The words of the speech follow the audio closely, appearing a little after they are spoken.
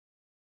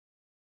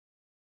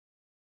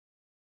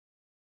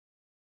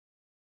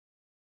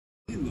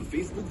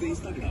Facebook ve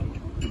Instagram.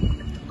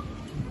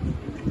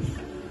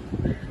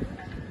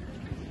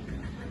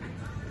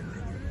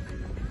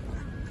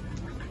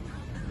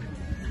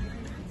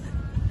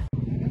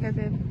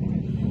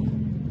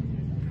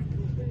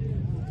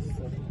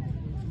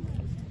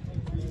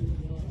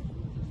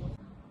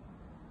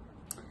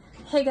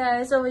 Hey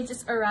guys, so we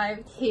just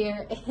arrived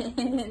here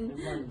in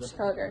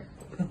Sugar,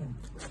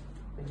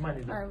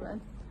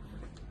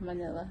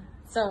 Manila.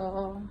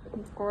 So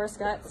of course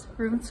got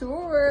room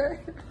tour.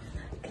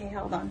 Okay,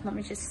 hold on, let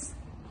me just.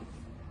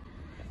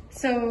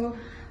 So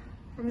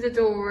from the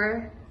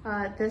door,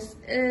 this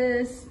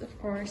is of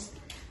course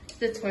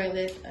the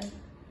toilet.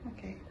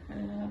 Okay, I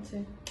don't know how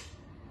to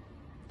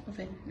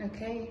open.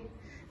 Okay,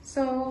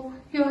 so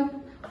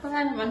yun,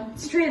 wala naman,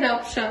 straight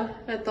up siya.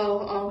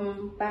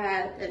 Ito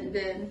bed and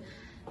then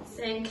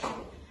sink.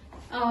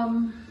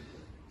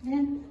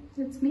 And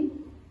that's me.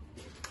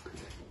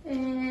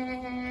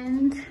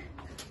 And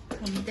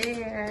from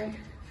there,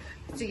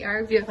 see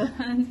our view.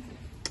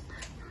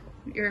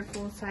 Your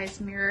full-size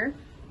mirror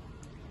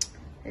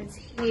is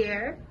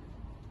here.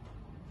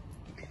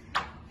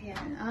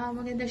 Ayan,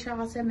 maganda siya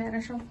kasi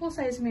meron siyang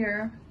full-size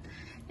mirror.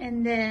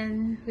 And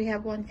then we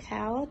have one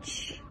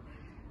couch,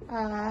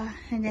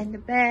 and then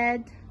the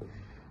bed,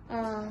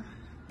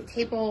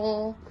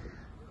 table,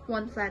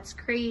 one flat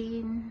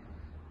screen,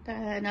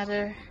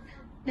 another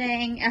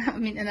thing,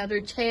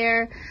 another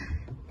chair,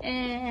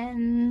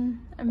 and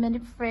a mini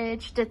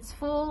fridge that's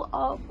full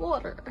of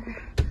water.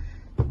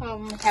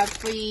 We have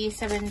 3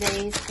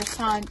 7-days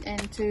croissant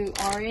and 2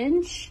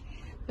 orange,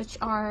 which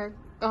are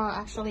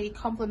actually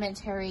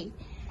complimentary.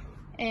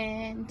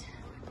 And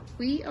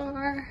we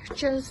are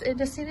just in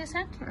the city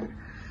center.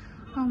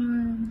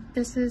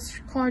 This is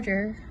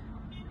quarter,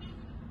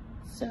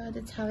 so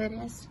that's how it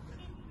is.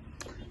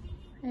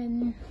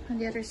 And on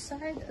the other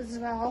side as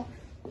well,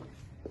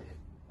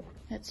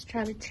 let's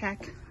try to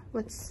check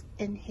what's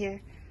in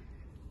here.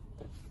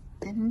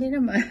 Hindi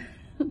naman.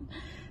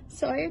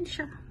 So ayun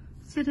siya,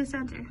 city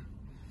center.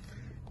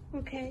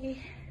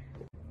 Okay,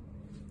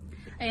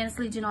 I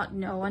honestly do not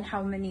know on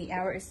how many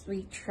hours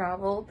we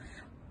traveled,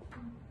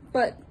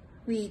 but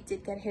we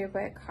did get here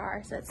by a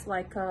car, so it's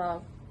like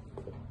a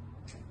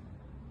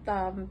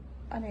ano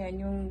yan,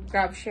 yung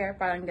grab share,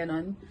 parang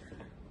ganon.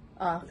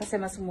 Kasi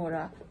mas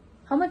mura.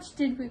 How much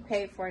did we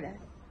pay for that?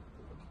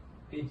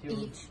 8 euro.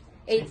 Each?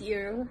 8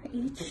 euro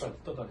each?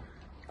 Total.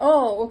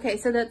 Oh, okay,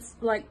 so that's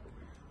like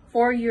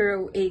 4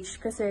 euro each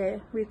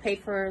kasi we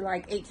paid for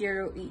like 8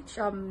 euro each.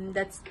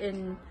 That's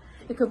in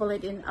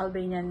equivalent in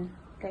Albanian,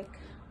 like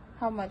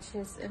how much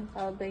is in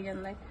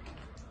Albanian, like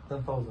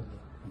 10,000.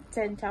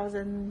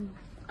 10,000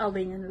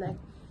 Albanian lek.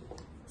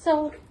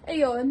 So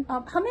ayun,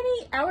 how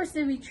many hours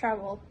did we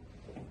travel?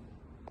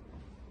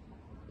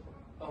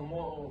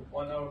 More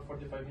 1 hour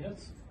 45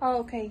 minutes.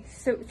 Oh, okay,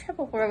 so we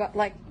traveled for about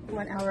like 1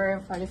 hour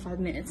and 45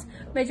 minutes.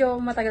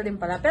 Medyo matagal din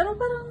pala, pero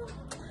parang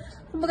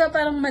kumbaga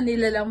parang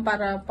Manila lang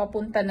para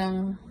papunta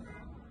ng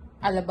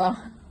Alabang.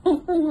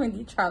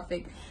 Hindi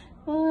traffic.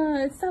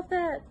 It's not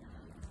bad.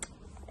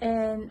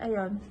 And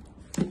ayun.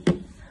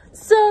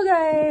 So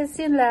guys,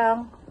 yun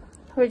lang.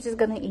 We're just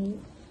gonna eat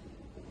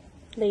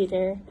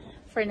later.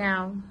 For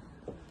now,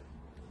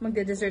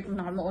 magde-dessert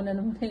muna kami. Mauna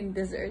naman yung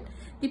dessert.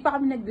 Di pa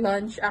kami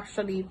nag-lunch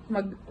actually.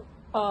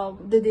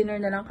 The-dinner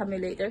na lang kami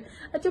later.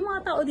 At yung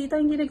mga tao dito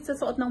hindi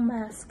nagsusuot ng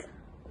mask.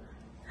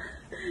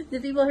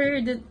 The people here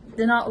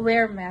do not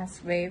wear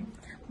masks, babe.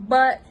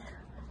 But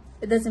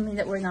it doesn't mean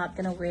that we're not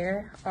gonna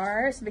wear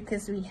ours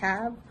because we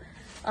have.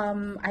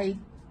 I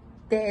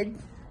did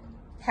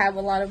have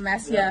a lot of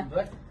masks. Yeah.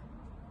 Black?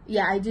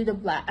 Yeah, I do the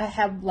black. I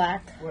have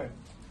black. Where?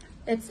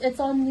 It's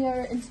on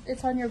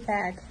your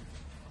bag.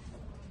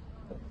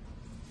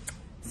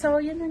 So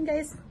yun lang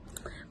guys.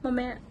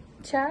 Mamaya.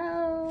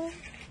 Ciao.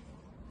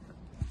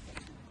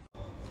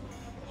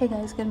 Hey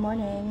guys, good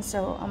morning.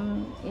 So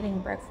I'm eating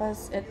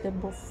breakfast at the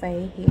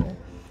buffet here,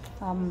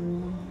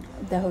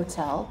 the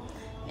hotel,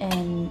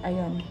 and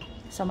ayun.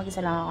 So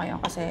mag-isa lang ako ngayon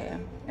kasi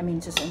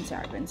susunod si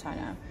Arvin,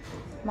 sana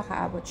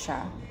makaabot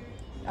siya.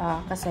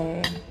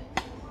 Kasi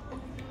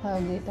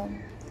dito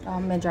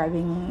may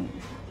driving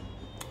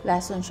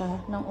lesson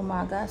siya ng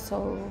umaga.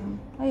 So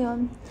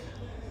ayun,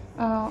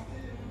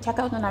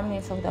 check out na namin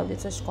yung hotel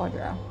dito sa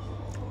Skodra.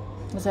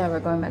 Kasi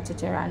we're going back to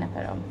Tirana,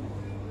 pero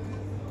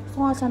gusto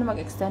ko nga sana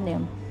mag-extend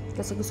yun.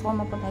 Kasi gusto ko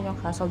mapunta yung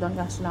castle doon,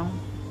 kaso lang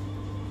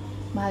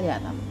mahal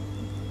yan.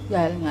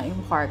 Dahil nga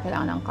yung car,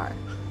 kailangan ng car.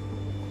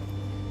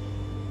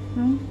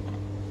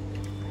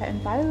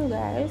 Kain tayo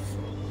guys.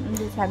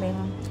 Just having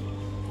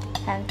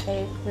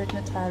pancake with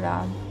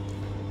Nutella,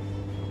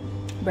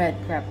 bread,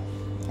 crepe,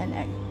 and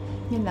egg.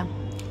 Yun lang.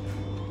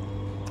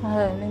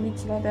 May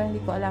mix ba, pero hindi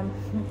ko alam.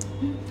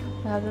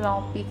 Masyado lang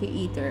ako picky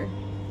eater.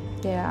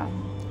 Kaya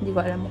hindi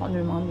ko alam kung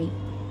ano yung mga meat.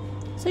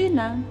 So yun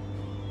lang.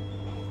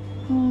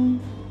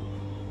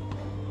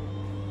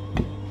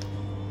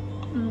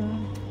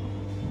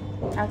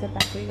 I'll get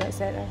back to you guys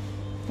later.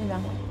 Yun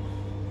lang.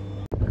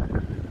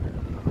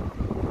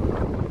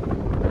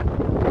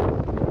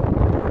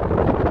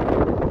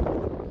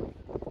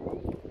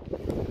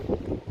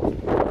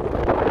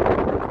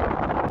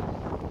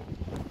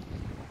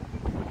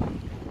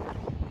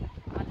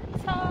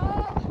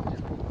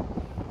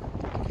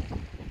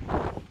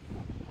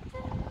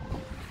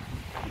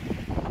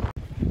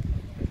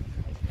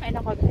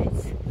 Ayun ako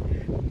guys.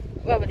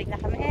 Babalik na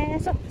kami.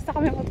 So, gusto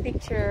kami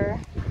mag-picture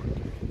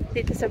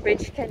dito sa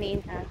bridge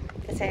kanina.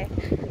 Kasi,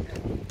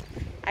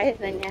 ayun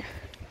na niya.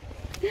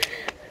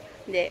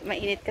 Hindi,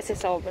 mainit kasi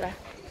sobra.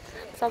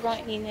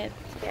 Sobrang init.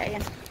 Kaya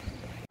yan.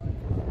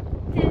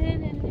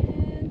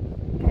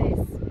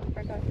 Guys,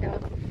 workout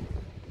out.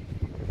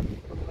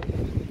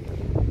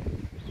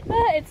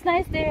 Ah, it's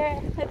nice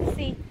there. Let's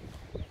see.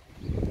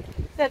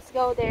 Let's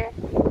go there.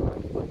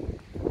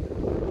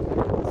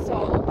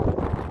 So,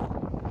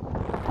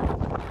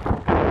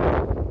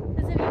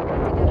 doesn't even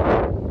want to go.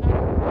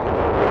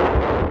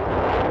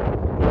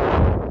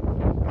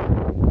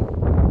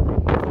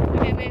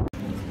 Okay, wait.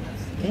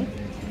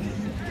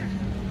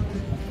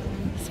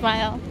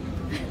 Smile.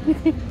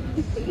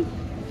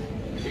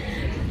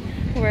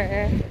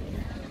 We're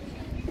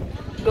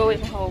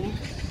going home.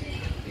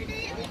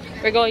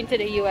 We're going to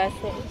the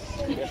USA.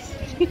 Yes.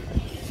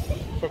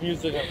 From New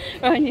Zealand.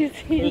 Oh, New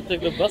We'll Zealand.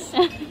 take the bus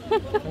and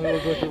we'll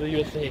go to the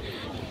USA.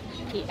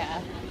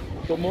 Yeah.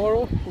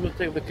 Tomorrow we'll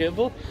take the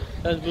cable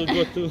and we'll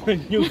go to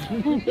New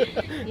Zealand.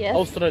 Yes.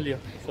 Australia.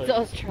 Sorry. To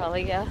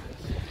Australia.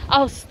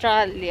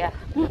 Australia.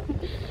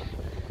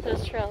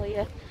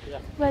 Australia. Yeah.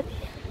 But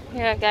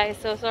yeah, guys,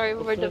 so sorry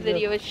for the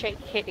Australia. video is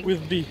shaking.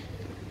 With B.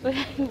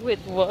 With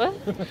what?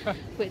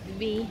 With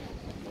B.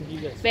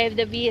 Yes. Babe,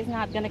 the bee is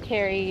not gonna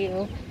carry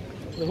you.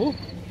 The who?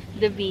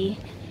 The bee.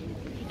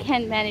 He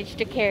can't manage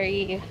to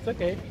carry you. It's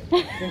okay.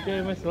 I can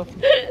carry myself.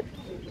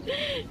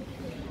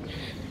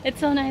 It's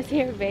so nice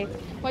here, babe.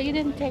 Why you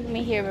didn't take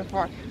me here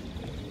before?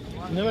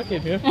 Never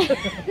came here.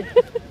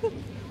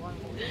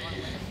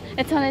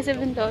 It's so nice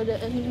even though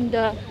what do you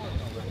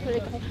call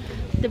it?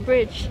 The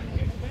bridge.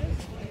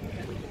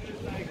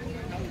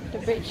 The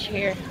bridge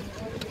here.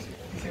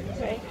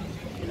 Right?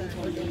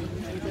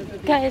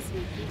 Guys,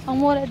 ang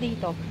mura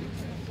dito.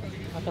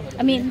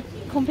 I mean,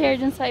 compared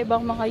dun sa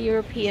ibang mga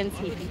European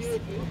cities.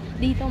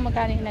 Dito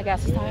magkano yung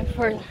nagastos namin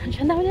for lunch.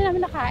 Ang dami na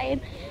namin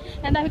nakain.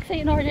 Ang dami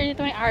kasi in-order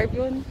nito may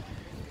Arbyun.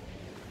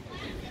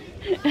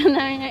 Ang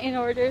dami niya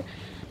in-order.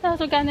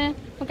 Tapos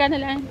magkano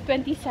lang?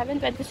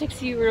 27,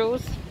 26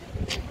 euros.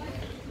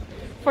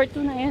 For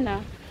two na yun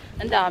ah.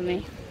 Ang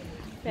dami.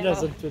 Pero,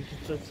 Less than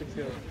 26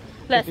 euro.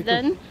 less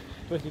than?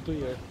 22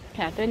 euro.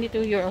 Yeah,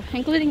 22 euro.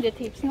 Including the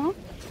tips, no?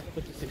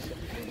 26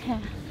 euro. Yeah.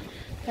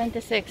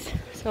 26.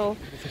 So,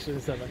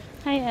 27.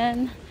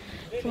 ayan.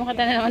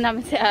 Sumakita na naman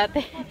namin si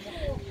ate.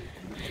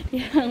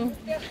 Yung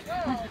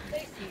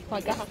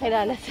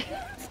magkakakilala sila.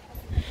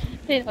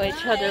 They know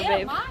each other,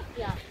 babe.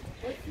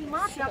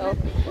 So,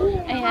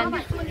 ayan.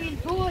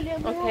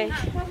 Okay.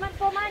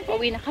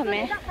 Uwi na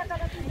kami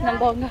ng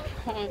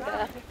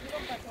bongga-bongga.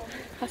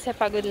 Kasi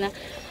pagod na.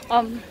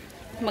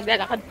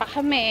 Maglalakad pa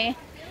kami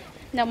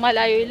ng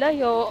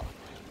malayo-layo.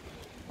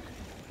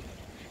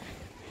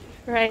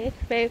 Right,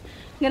 babe?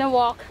 I'm gonna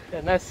walk.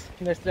 Yeah, nice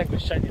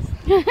language, Chinese.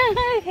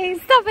 Hey,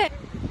 stop it!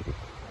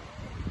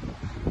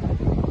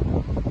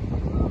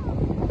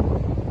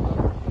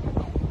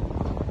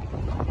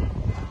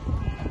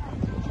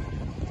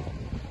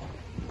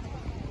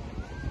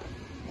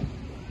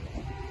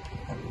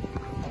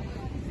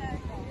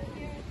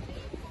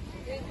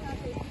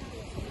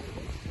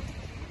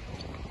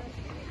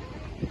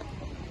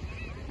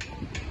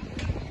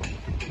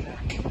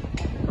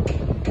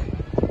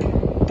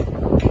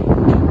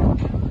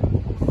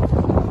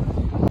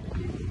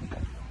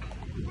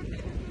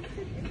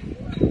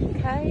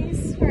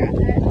 Guys, we're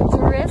at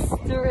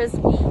Durres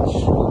Beach,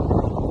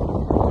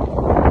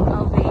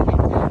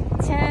 Albania.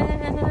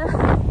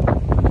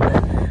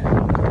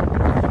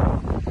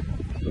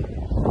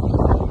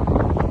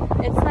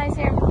 It's nice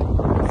here,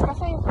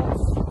 especially if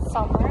it's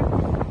summer.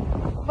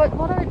 But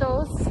what are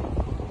those?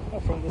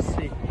 From the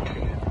sea.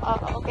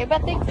 Okay,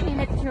 but they clean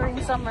it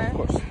during summer. Of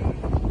course.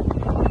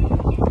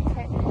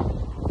 Okay,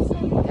 so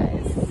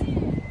guys,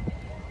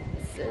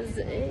 this is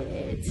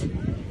it.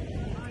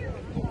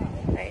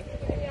 Right.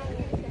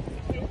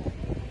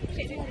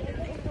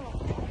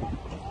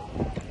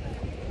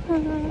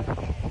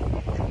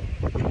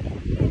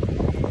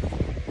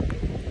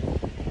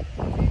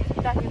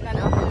 Dahil ka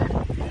na.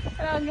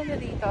 Pero ang ganda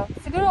dito.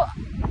 Siguro,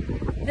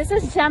 this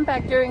is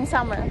jam-packed during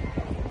summer.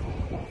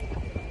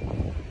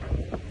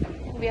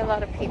 There'll be a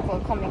lot of people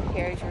coming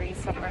here during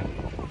summer.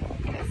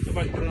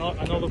 But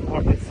another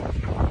part is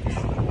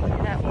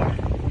That one.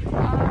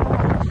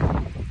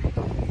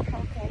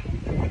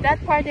 Okay.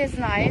 That part is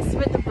nice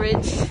with the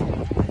bridge.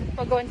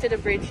 We'll go into the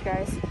bridge,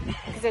 guys,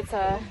 because it's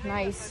a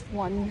nice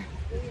one.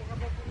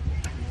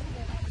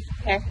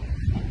 Okay,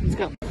 let's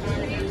go.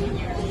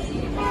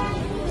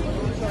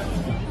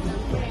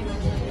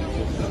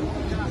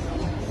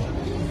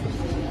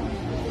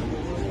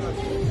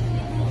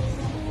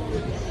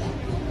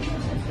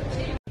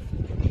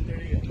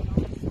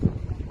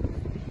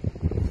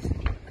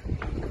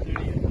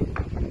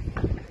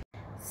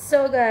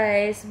 So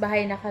guys,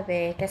 bahay na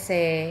kami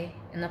kasi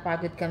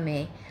napagod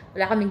kami.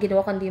 Wala kaming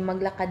ginawa kundi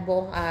maglakad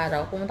buong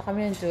araw. Pumunta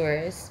kami ng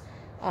Durres.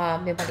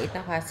 May maliit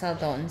na castle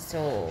doon.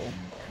 So,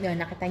 Yun,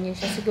 nakita niyo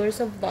siya siguro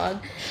sa vlog.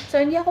 So,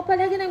 hindi ako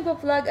palagi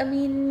nag-vlog. I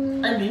mean,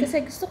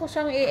 kasi gusto ko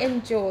siyang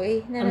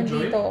i-enjoy na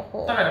nandito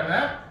ako.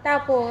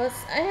 Tapos,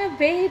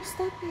 babe,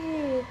 stop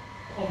it.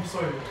 Oh,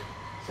 sorry.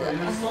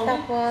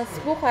 Tapos,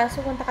 bukas,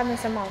 pupunta kami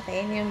sa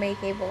mountain, yung may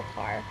cable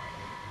car.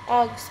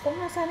 Gusto ko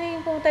nga sana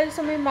yung pumunta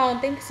sa may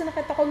mountain kasi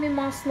nakita ko may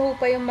mga snow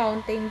pa yung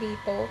mountain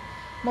dito.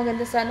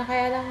 Maganda sana,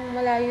 kaya lang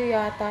malayo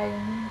yata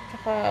yung,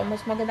 tsaka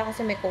mas maganda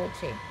kasi may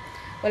kotse.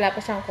 Wala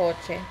pa siyang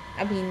kotse.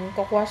 I mean,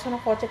 kukuha siya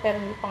ng kotse pero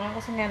hindi pa nga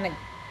kasi nga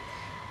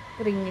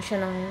nag-renew siya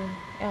ng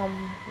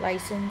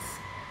license.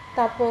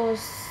 Tapos,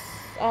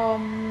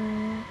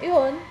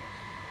 yun.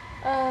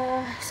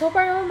 So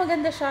far naman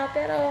maganda siya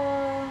pero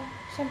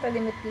syempre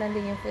limit lang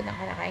din yung food na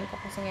kinakain ko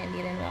kasi nga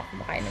hindi rin ako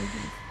kumakain ng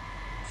beef.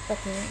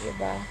 Pati yung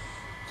iba.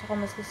 Tsaka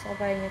mas gusto ko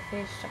pa rin yung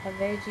fish, tsaka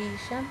veggie.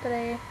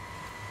 Syempre,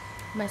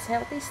 mas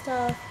healthy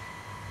stuff.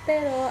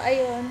 Pero,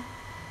 ayun.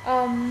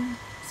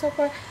 So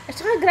far, at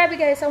saka grabe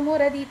guys, ang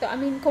mura dito. I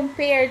mean,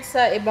 compared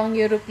sa ibang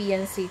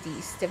European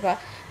cities, diba?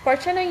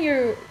 Part siya ng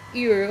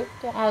Europe,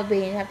 yung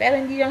Albania, pero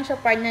hindi lang siya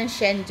part ng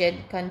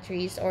Schengen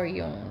countries or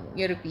yung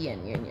European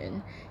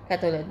Union.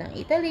 Katulad ng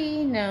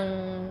Italy, ng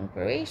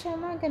Croatia,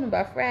 mga ganun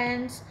ba,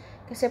 France,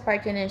 kasi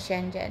part yun ng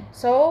Schengen.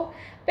 So,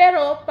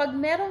 pero pag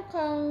meron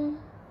kang,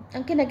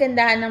 ang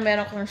kinagandahan ng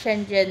meron kang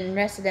Schengen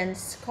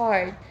residence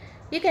card,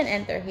 you can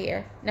enter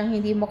here nang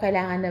hindi mo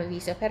kailangan ng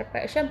visa. Pero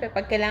syempre,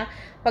 pag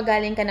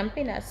galing ka ng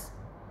Pinas,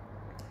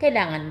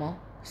 kailangan mo.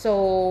 So,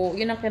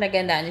 yun ang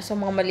kinagandaan sa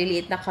mga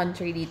maliliit na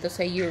country dito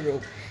sa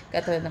Europe.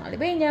 Katulad ng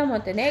Albania,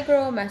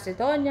 Montenegro,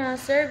 Macedonia,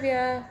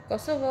 Serbia,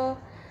 Kosovo,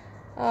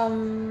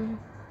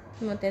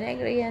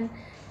 Montenegro yan.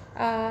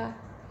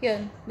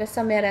 Yun,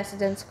 basta may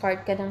residence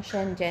card ka ng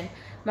Schengen,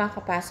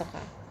 makakapasok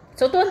ka.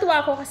 So,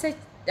 tuwan-tuwa ako kasi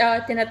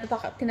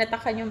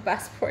tinatakan yung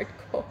passport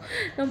ko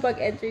nung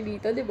pag-entry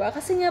dito, di ba?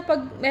 Kasi nga,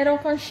 pag meron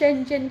kang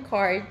Schengen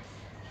card,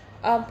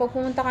 pag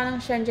pumunta ka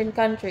ng Schengen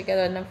country,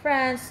 katulad ng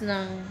France,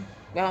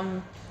 ng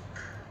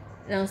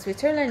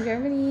Switzerland,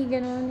 Germany,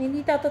 gano'n,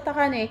 hindi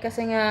tatatakan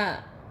kasi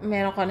nga,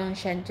 meron ka ng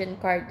Schengen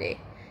card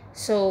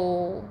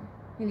So,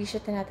 hindi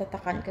siya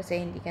tinatatakan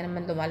kasi hindi ka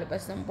naman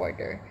lumalabas ng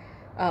border.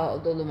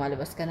 Although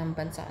lumalabas ka ng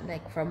bansa,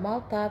 like from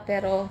Malta,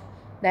 pero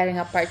dahil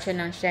nga part siya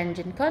ng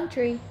Schengen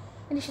country,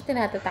 hindi siya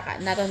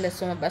tinatatakan. Not unless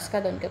sumabas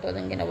ka doon,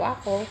 katulad ng ginawa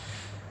ko,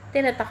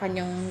 tinatakan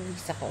yung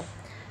visa ko.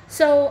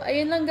 So,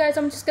 ayun lang guys.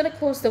 I'm just gonna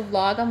close the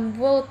vlog.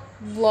 We'll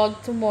vlog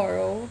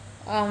tomorrow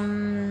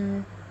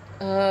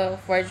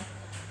for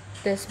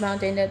this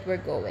mountain that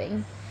we're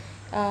going.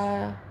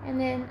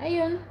 And then,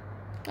 ayun.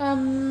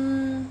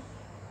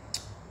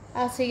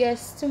 I'll see you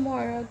guys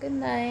tomorrow. Good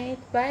night.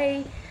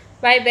 Bye.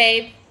 Bye,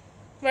 babe.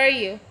 Where are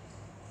you?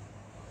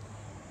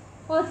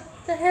 What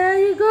the hell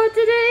you go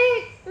today?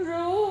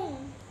 Room.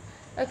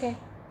 Okay.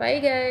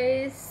 Bye,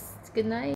 guys. Good night.